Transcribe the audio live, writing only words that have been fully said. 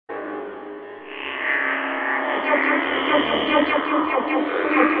Hey,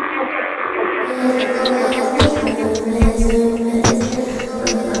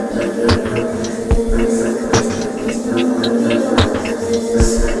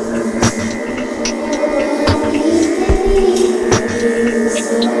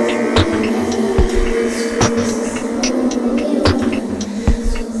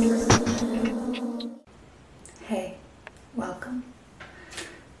 welcome.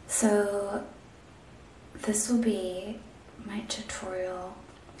 So this will be my tutorial,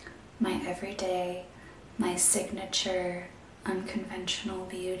 my everyday, my signature, unconventional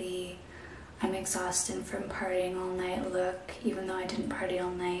beauty, I'm exhausted from partying all night look, even though I didn't party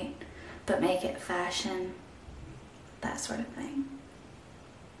all night, but make it fashion, that sort of thing.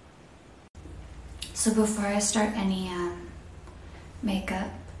 So before I start any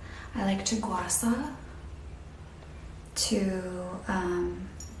makeup, I like to guasa to,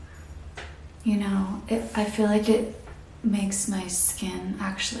 you know, I feel like it makes my skin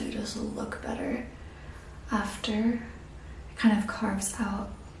actually just look better after. It kind of carves out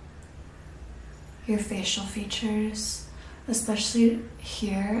your facial features, especially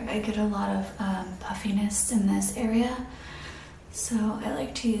here. I get a lot of puffiness in this area, so I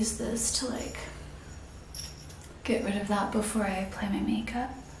like to use this to like get rid of that before I apply my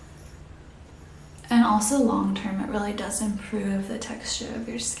makeup. And also long term, it really does improve the texture of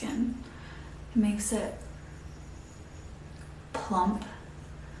your skin. It makes it plump,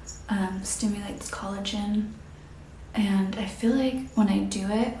 stimulates collagen, and I feel like when I do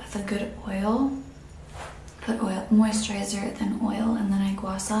it with a good oil, put oil, moisturizer, then oil, and then I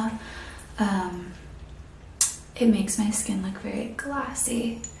guasa, it makes my skin look very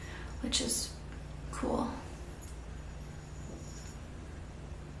glassy, which is cool.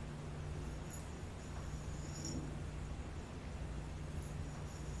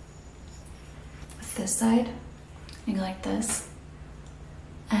 This side, you go like this,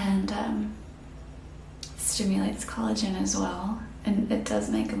 and stimulates collagen as well, and it does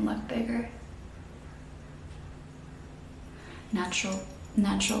make them look bigger. Natural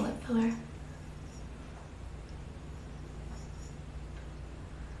lip filler.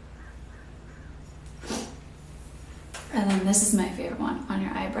 And then this is my favorite one, on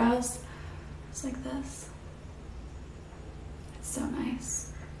your eyebrows. It's like this. It's so nice.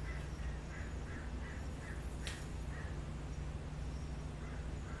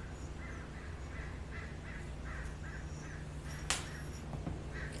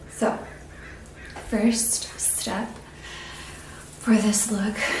 So, first step for this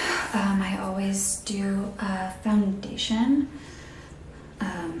look, I always do a foundation.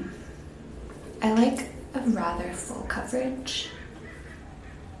 I like a rather full coverage.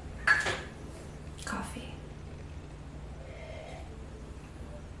 Coffee.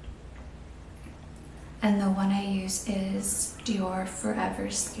 And the one I use is Dior Forever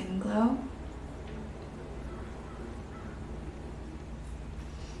Skin Glow.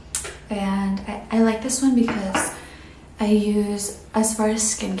 And I like this one because I use, as far as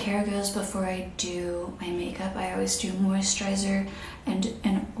skincare goes, before I do my makeup, I always do moisturizer and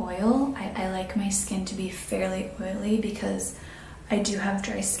an oil. I like my skin to be fairly oily because I do have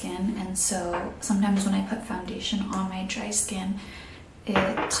dry skin, and so sometimes when I put foundation on my dry skin, it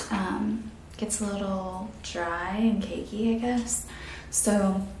gets a little dry and cakey, I guess.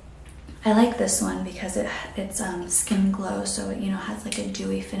 So I like this one because it's Skin Glow, so it, you know, has like a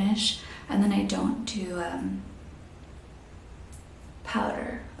dewy finish, and then I don't do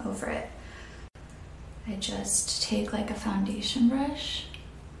powder over it. I just take like a foundation brush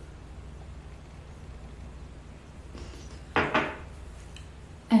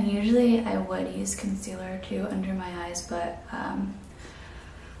and usually I would use concealer too under my eyes, but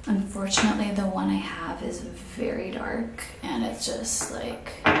unfortunately the one I have is very dark and it's just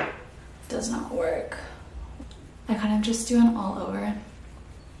like does not work. I kind of just do an all over.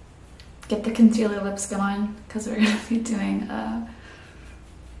 Get the concealer lips going because we're gonna be doing a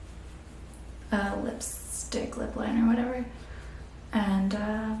lipstick lip line or whatever, and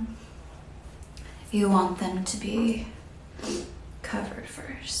you want them to be covered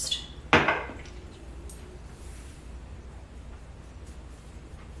first.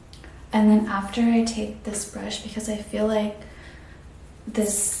 And then after I take this brush, because I feel like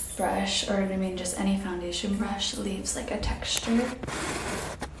this brush, or I mean just any foundation brush, leaves like a texture.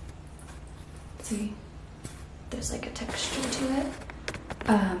 See, there's like a texture to it.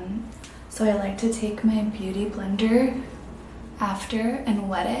 So I like to take my beauty blender after and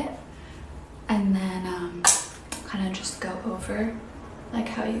wet it, and then kind of just go over like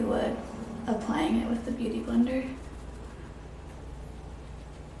how you would applying it with the beauty blender.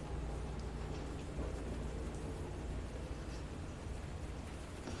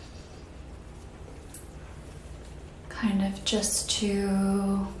 kind of just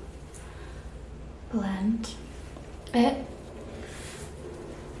to blend it.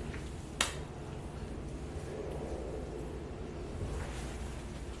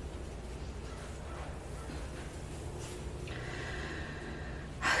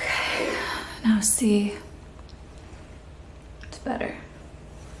 Okay, now see, it's better.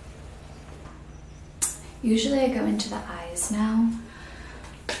 Usually I go into the eyes now.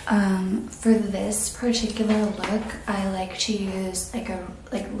 For this particular look, I like to use like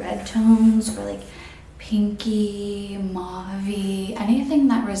red tones or like pinky, mauve-y, anything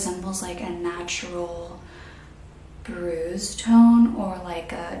that resembles like a natural bruise tone or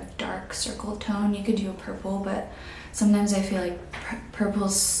like a dark circle tone. You could do a purple, but sometimes I feel like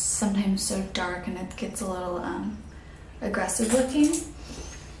purple's sometimes so dark and it gets a little aggressive looking.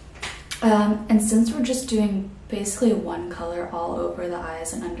 And since we're just doing basically one color all over the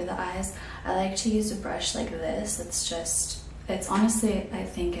eyes and under the eyes, I like to use a brush like this. It's honestly, I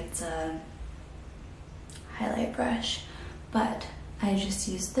think it's a highlight brush, but I just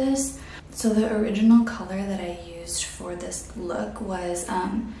use this. So the original color that I used for this look was,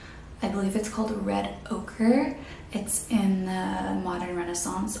 I believe it's called Red Ochre. It's in the Modern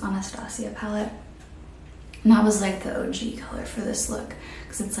Renaissance Anastasia palette. And that was like the OG color for this look,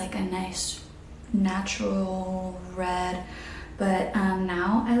 because it's like a nice natural red. But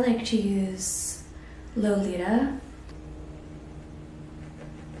now I like to use Lolita.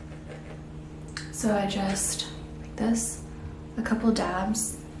 So I just, like this, a couple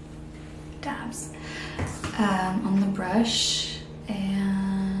dabs on the brush,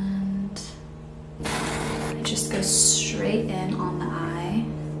 and it just goes straight in on the eye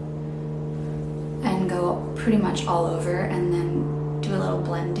and go pretty much all over, and then do a little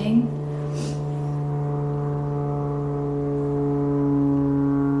blending.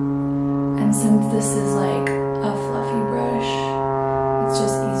 And since this is like a fluffy brush, it's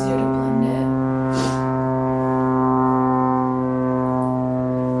just easier to blend it.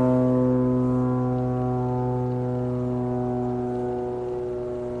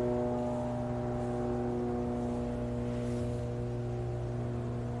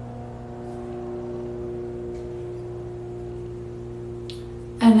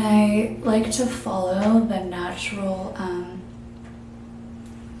 And I like to follow the natural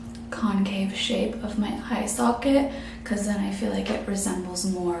concave shape of my eye socket, because then I feel like it resembles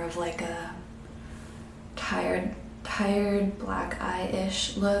more of like a tired black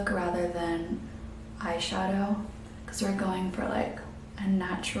eye-ish look rather than eyeshadow, because we're going for like a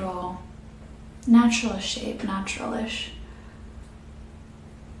natural shape, natural-ish.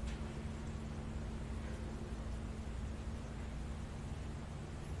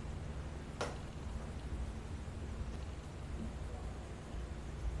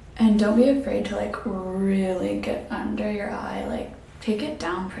 And don't be afraid to like really get under your eye, like take it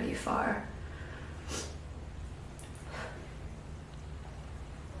down pretty far.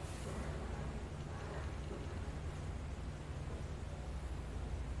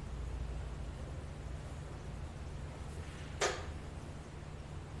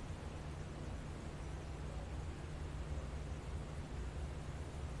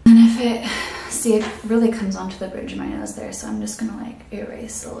 And if it, see, it really comes onto the bridge of my nose there, so I'm just gonna like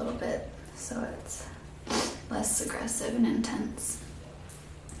erase a little bit so it's less aggressive and intense.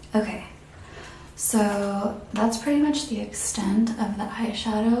 Okay, so that's pretty much the extent of the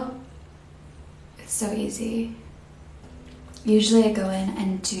eyeshadow. It's so easy. Usually I go in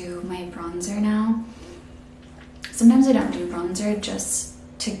and do my bronzer now. Sometimes I don't do bronzer just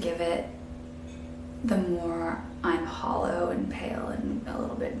to give it the more I'm hollow and pale and a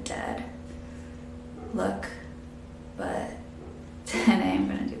little bit dead look, but today I'm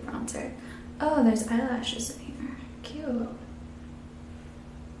gonna do bronzer. Oh, there's eyelashes in here. Cute.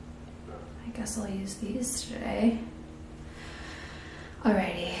 I guess I'll use these today.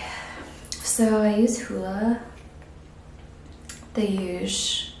 Alrighty, so I use Hoola, the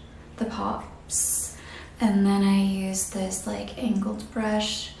Huge, the Pops, and then I use this like angled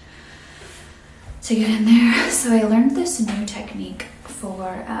brush to get in there. So I learned this new technique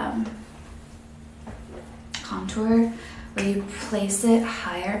for contour, where you place it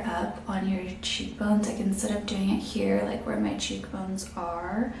higher up on your cheekbones. Like instead of doing it here, like where my cheekbones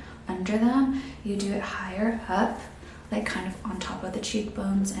are, under them, you do it higher up, like kind of on top of the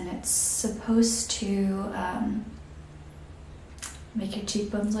cheekbones, and it's supposed to make your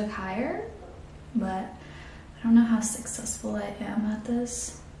cheekbones look higher, but I don't know how successful I am at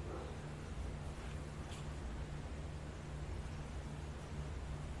this.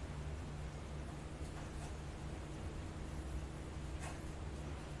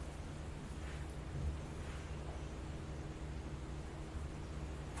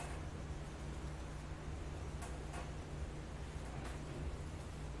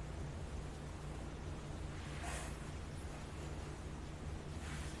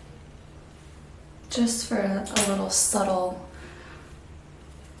 just for a little subtle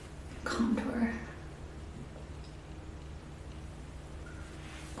contour.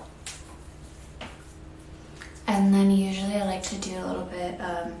 And then usually I like to do a little bit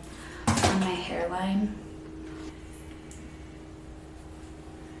on my hairline.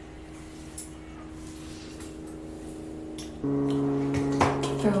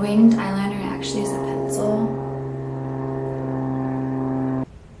 For winged eyeliner, I actually use a pencil.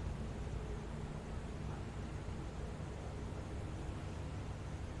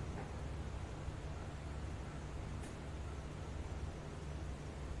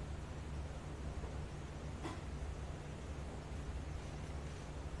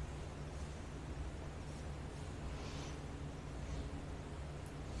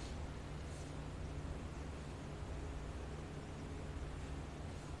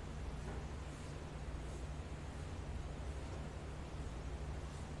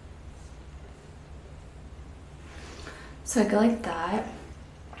 So I go like that.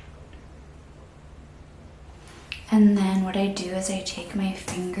 And then what I do is I take my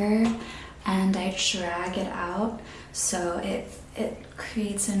finger and I drag it out so it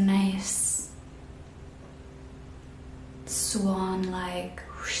creates a nice swan-like,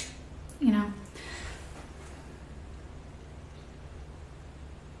 you know.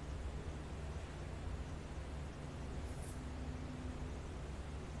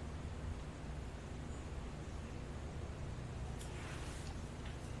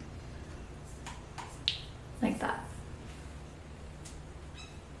 Like that.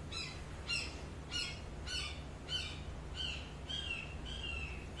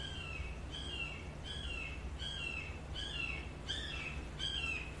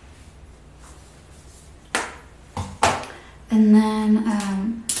 And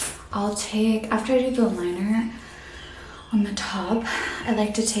then I'll take, after I do the liner on the top, I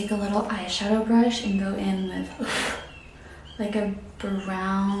like to take a little eyeshadow brush and go in with like a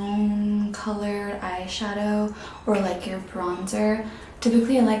brown colored eyeshadow or like your bronzer.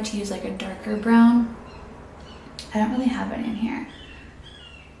 Typically I like to use like a darker brown. I don't really have it in here.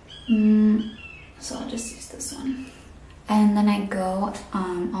 So I'll just use this one. And then I go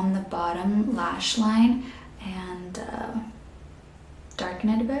on the bottom lash line and darken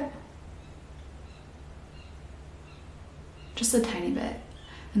it a bit. Just a tiny bit.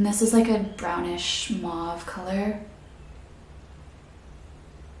 And this is like a brownish mauve color.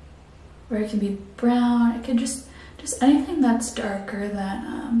 Or it can be brown, it can just anything that's darker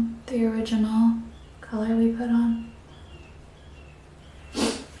than the original color we put on.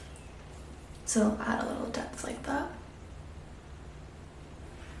 So add a little depth like that.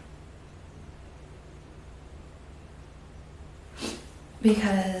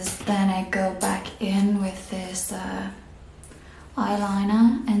 Because then I go back in with this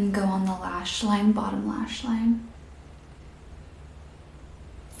eyeliner and go on the lash line, bottom lash line.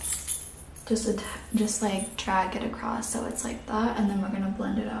 Just like drag it across so it's like that, and then we're gonna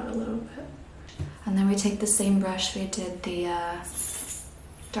blend it out a little bit. And then we take the same brush we did the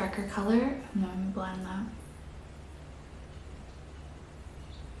darker color and then blend that.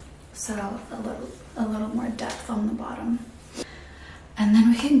 So a little more depth on the bottom. And then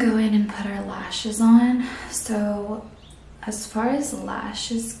we can go in and put our lashes on. So as far as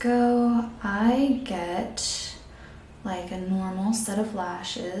lashes go, I get like a normal set of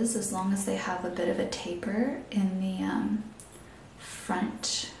lashes as long as they have a bit of a taper in the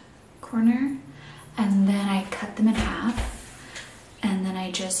front corner, and then I cut them in half and then I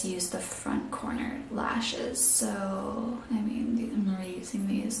just use the front corner lashes. So I mean, I'm reusing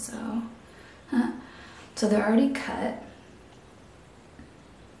these, so they're already cut.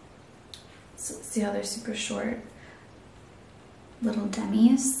 So see how they're super short little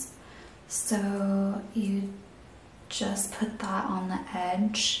demis. So you just put that on the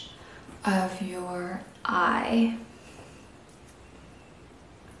edge of your eye.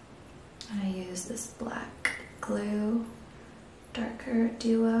 And I use this black glue, darker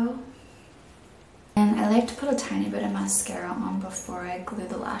duo. And I like to put a tiny bit of mascara on before I glue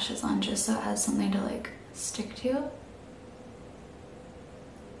the lashes on, just so it has something to like stick to.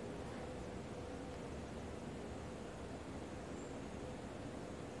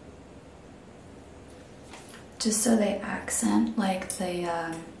 Just so they accent like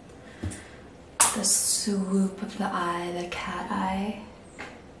the swoop of the eye, the cat eye.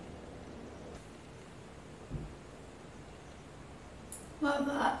 Love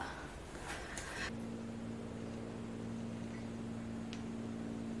that.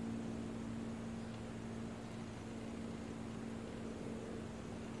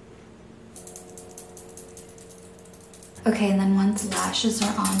 Okay, and then once lashes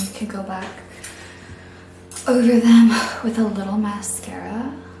are on, you can go back over them with a little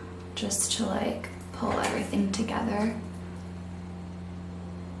mascara just to like pull everything together.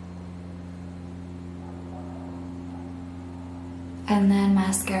 And then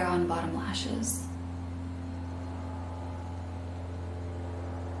mascara on bottom lashes.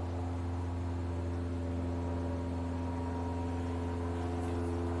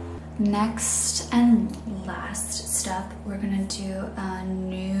 Next and last step, we're gonna do a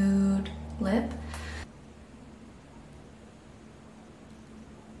nude lip.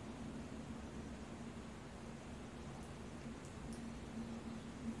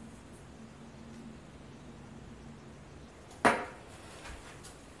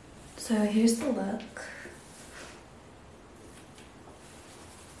 So here's the look.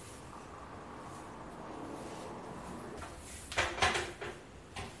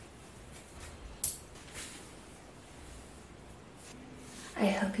 I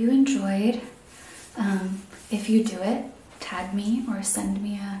hope you enjoyed. If you do it, tag me or send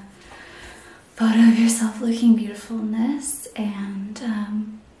me a photo of yourself looking beautiful in this, and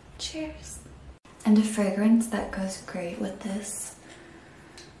cheers. And a fragrance that goes great with this,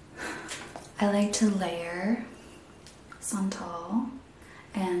 I like to layer Santal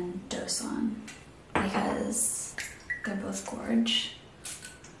and Dosan because they're both gorge.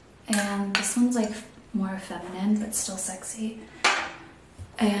 And this one's like more feminine but still sexy.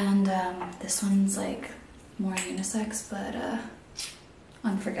 And this one's like more unisex but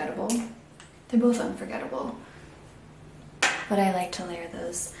unforgettable. They're both unforgettable. But I like to layer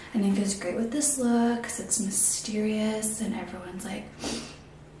those. And it goes great with this look because it's mysterious and everyone's like,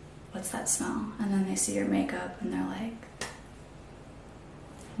 what's that smell? And then they see your makeup and they're like,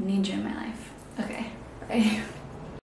 I need you in my life. Okay, bye.